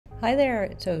Hi there,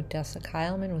 it's Odessa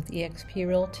Kyleman with eXp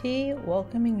Realty,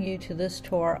 welcoming you to this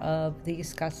tour of the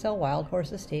Scottsdale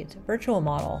Wildhorse Estates virtual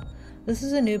model. This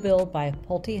is a new build by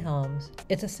Pulte Homes.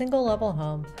 It's a single-level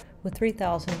home with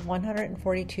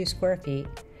 3,142 square feet.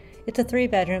 It's a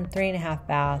 3-bedroom, 3.5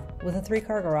 bath with a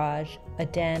 3-car garage, a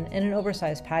den, and an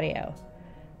oversized patio.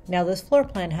 Now this floor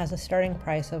plan has a starting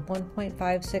price of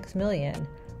 $1.56 million,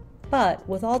 but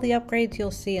with all the upgrades you'll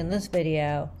see in this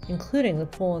video, including the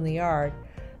pool in the yard,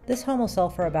 this home will sell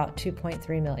for about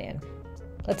 $2.3 million.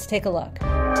 Let's take a look.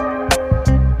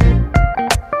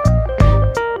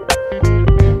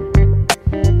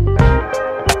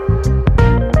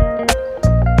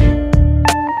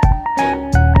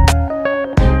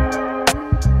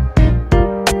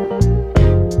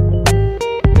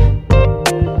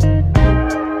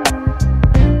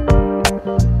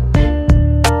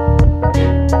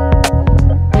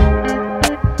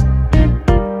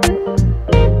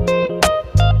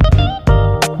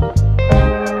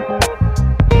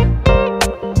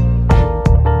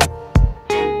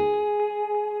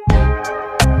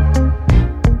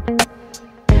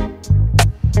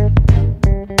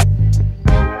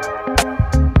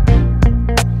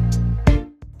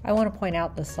 I want to point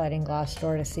out the sliding glass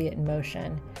door to see it in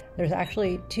motion. There's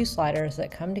actually 2 sliders that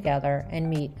come together and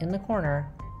meet in the corner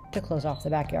to close off the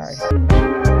backyard.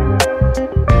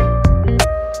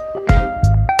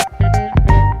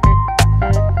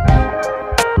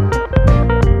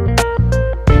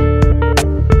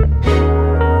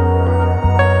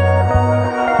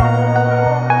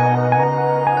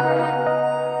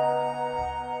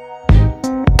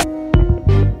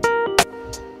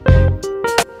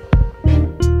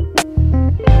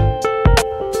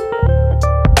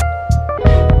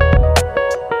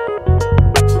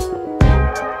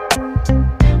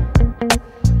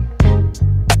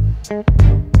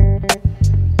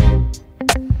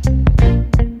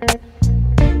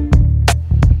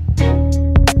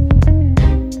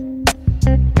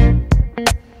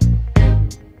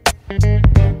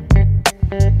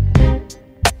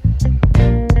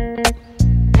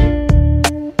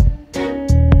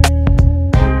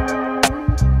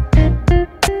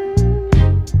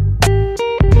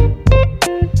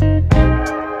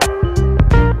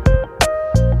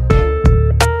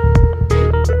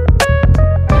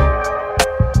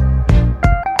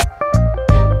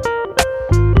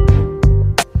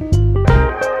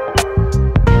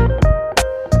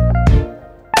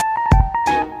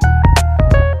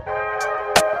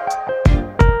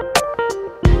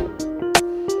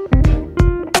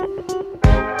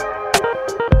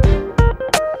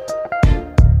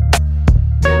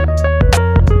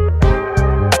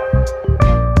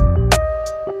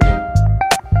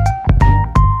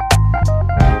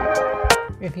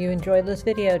 If you enjoyed this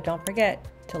video, don't forget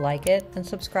to like it and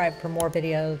subscribe for more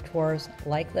video tours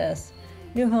like this.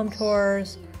 New home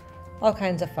tours, all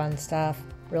kinds of fun stuff,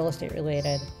 real estate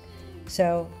related.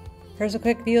 So here's a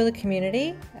quick view of the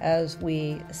community as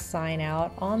we sign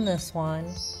out on this one.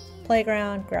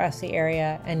 Playground, grassy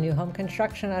area, and new home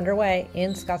construction underway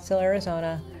in Scottsdale,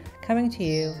 Arizona, coming to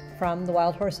you from the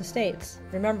Wildhorse Estates.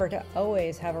 Remember to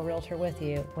always have a realtor with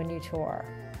you when you tour.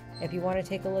 If you want to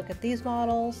take a look at these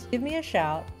models, give me a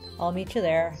shout. I'll meet you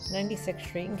there, 96th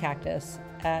Street in Cactus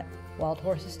at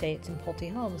Wildhorse Estates in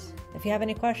Pulte Homes. If you have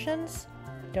any questions,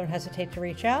 don't hesitate to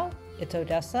reach out. It's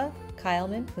Odessa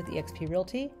Kyleman with eXp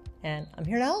Realty, and I'm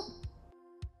here to help.